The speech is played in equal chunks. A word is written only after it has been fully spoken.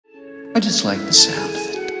I just like the sound of it.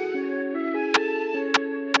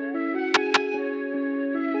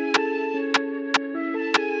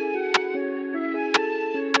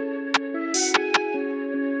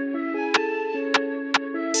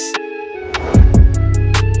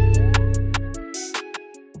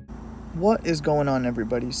 What is going on,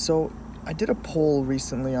 everybody? So I did a poll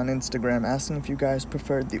recently on Instagram asking if you guys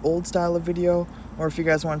preferred the old style of video or if you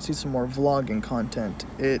guys want to see some more vlogging content.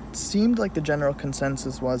 It seemed like the general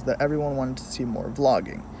consensus was that everyone wanted to see more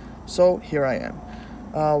vlogging. So here I am.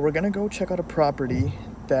 We're gonna go check out a property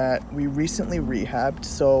that we recently rehabbed.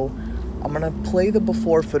 So I'm gonna play the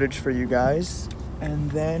before footage for you guys,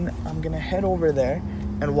 and then I'm gonna head over there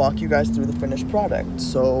and walk you guys through the finished product.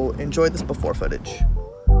 So enjoy this before footage.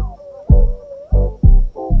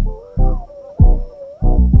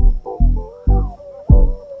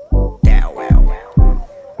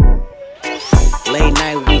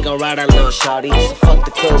 Ride our little shawty, so fuck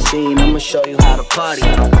the club scene, I'ma show you how to party.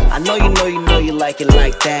 I know you like it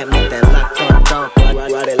like that. Make that lock on thump,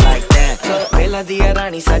 ride it like that. Bella diya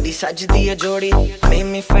rani, saadi sajdi hai jodi. Make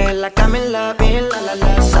me feel like I'm in love, la la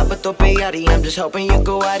la. Sab to pyari, I'm just hoping you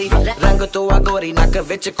go aari. Rang to agori, nak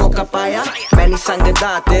vich coca paya. Many sang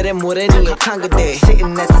da, tere mure nahi khang de.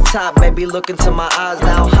 Sitting at the top, baby, look into my eyes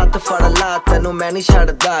now. Haath fad la, tenu main nahi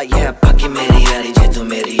chhadda. Yeah, paki meri yari, je tu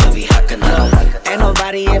meri abhi hak na. Ain't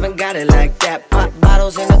nobody even got it like that. Pop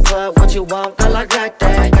bottles in the club, what you want, girl, I got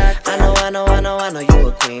that. I know you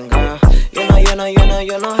a queen, girl. You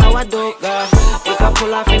know how I do, girl. We can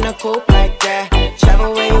pull off in a coupe like that.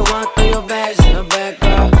 Travel where you want, throw your bags in the back,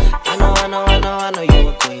 girl. I know you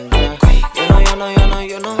a queen, girl.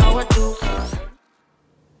 You know how I do.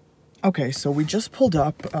 Okay, so we just pulled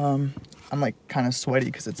up. I'm like kind of sweaty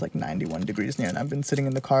because it's like 91 degrees near, and I've been sitting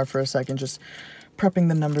in the car for a second just prepping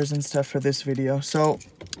the numbers and stuff for this video. So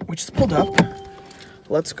we just pulled up.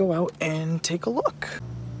 Let's go out and take a look.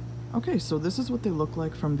 Okay, so this is what they look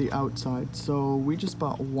like from the outside. So we just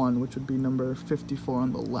bought one, which would be number 54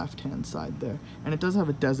 on the left hand side there, and it does have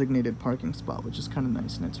a designated parking spot, which is kind of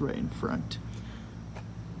nice, and it's right in front.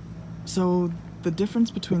 So the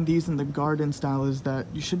difference between these and the garden style is that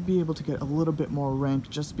you should be able to get a little bit more rent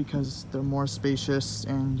just because they're more spacious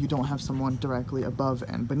and you don't have someone directly above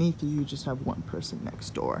and beneath you, you just have one person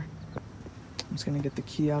next door. I'm just gonna get the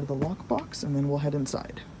key out of the lockbox and then we'll head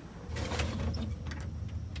inside.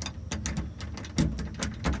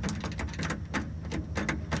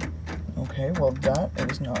 Okay, well that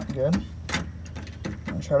is not good. I'm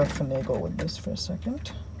gonna try to finagle with this for a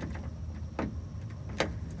second.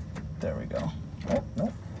 There we go. Oh,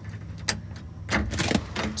 no.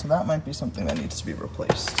 So that might be something that needs to be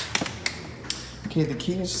replaced. Okay, the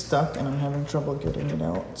key is stuck and I'm having trouble getting it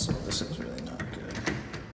out, so this is really not good.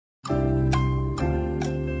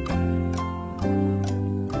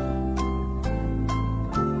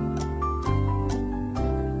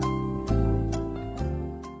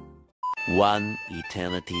 One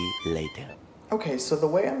eternity later. Okay, so the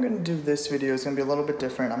way I'm gonna do this video is gonna be a little bit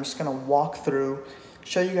different. I'm just gonna walk through,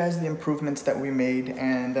 show you guys the improvements that we made,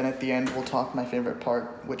 and then at the end we'll talk my favorite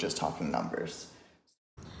part, which is talking numbers.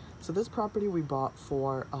 So this property we bought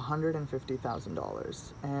for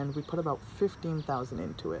 $150,000 and we put about $15,000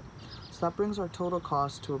 into it. So that brings our total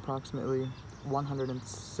cost to approximately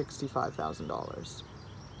 $165,000.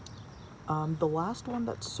 The last one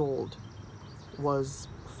that sold was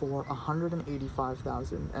for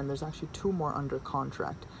 $185,000, and there's actually two more under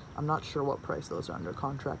contract. I'm not sure what price those are under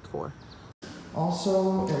contract for.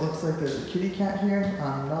 Also, it looks like there's a kitty cat here.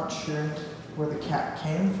 I'm not sure where the cat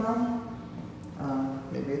came from.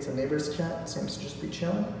 Maybe it's a neighbor's cat. It seems to just be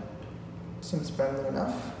chilling. Seems friendly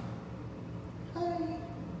enough. Hi.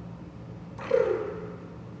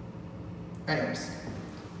 Anyways,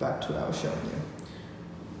 back to what I was showing you.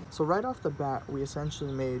 So right off the bat, we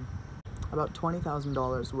essentially made about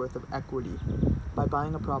 $20,000 worth of equity by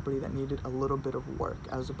buying a property that needed a little bit of work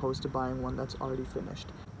as opposed to buying one that's already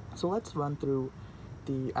finished. So let's run through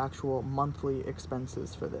the actual monthly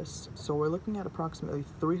expenses for this. So we're looking at approximately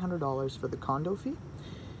 $300 for the condo fee,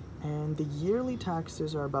 and the yearly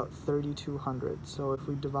taxes are about $3,200. So if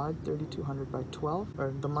we divide $3,200 by 12,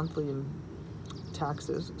 or the monthly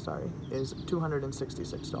taxes, is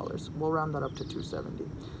 $266. We'll round that up to $270.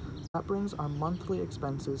 That brings our monthly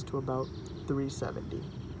expenses to about $370.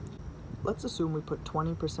 Let's assume we put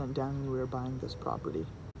 20% down when we were buying this property.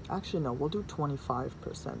 Actually, no, we'll do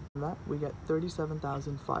 25%. From that, we get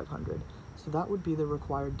 $37,500. So that would be the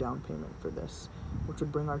required down payment for this, which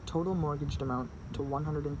would bring our total mortgaged amount to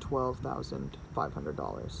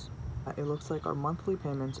 $112,500. It looks like our monthly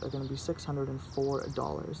payments are going to be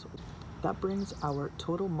 $604. That brings our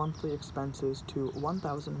total monthly expenses to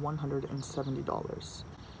 $1,170.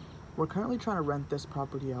 We're currently trying to rent this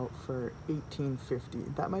property out for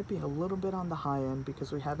 $1,850. That might be a little bit on the high end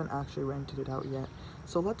because we haven't actually rented it out yet.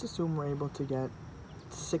 So let's assume we're able to get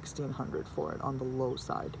 $1,600 for it on the low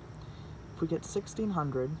side. If we get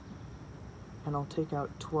 $1,600, and I'll take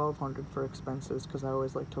out $1,200 for expenses because I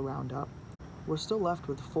always like to round up, we're still left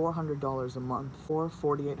with $400 a month, or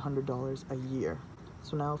 $4,800 a year.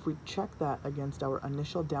 So now if we check that against our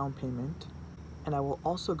initial down payment, and I will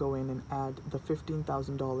also go in and add the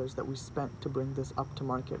 $15,000 that we spent to bring this up to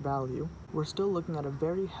market value, we're still looking at a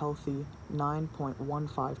very healthy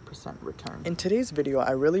 9.15% return. In today's video, I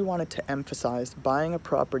really wanted to emphasize buying a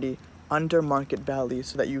property under market value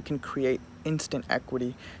so that you can create instant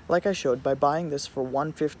equity. Like I showed, by buying this for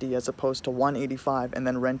 $150 as opposed to $185 and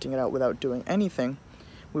then renting it out without doing anything,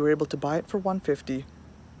 we were able to buy it for $150,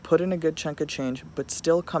 put in a good chunk of change, but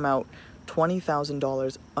still come out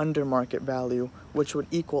 $20,000 under market value, which would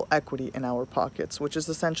equal equity in our pockets, which is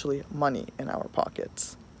essentially money in our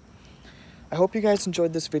pockets. I hope you guys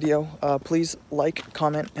enjoyed this video. Please like,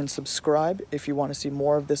 comment, and subscribe if you want to see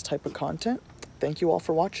more of this type of content. Thank you all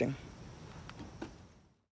for watching.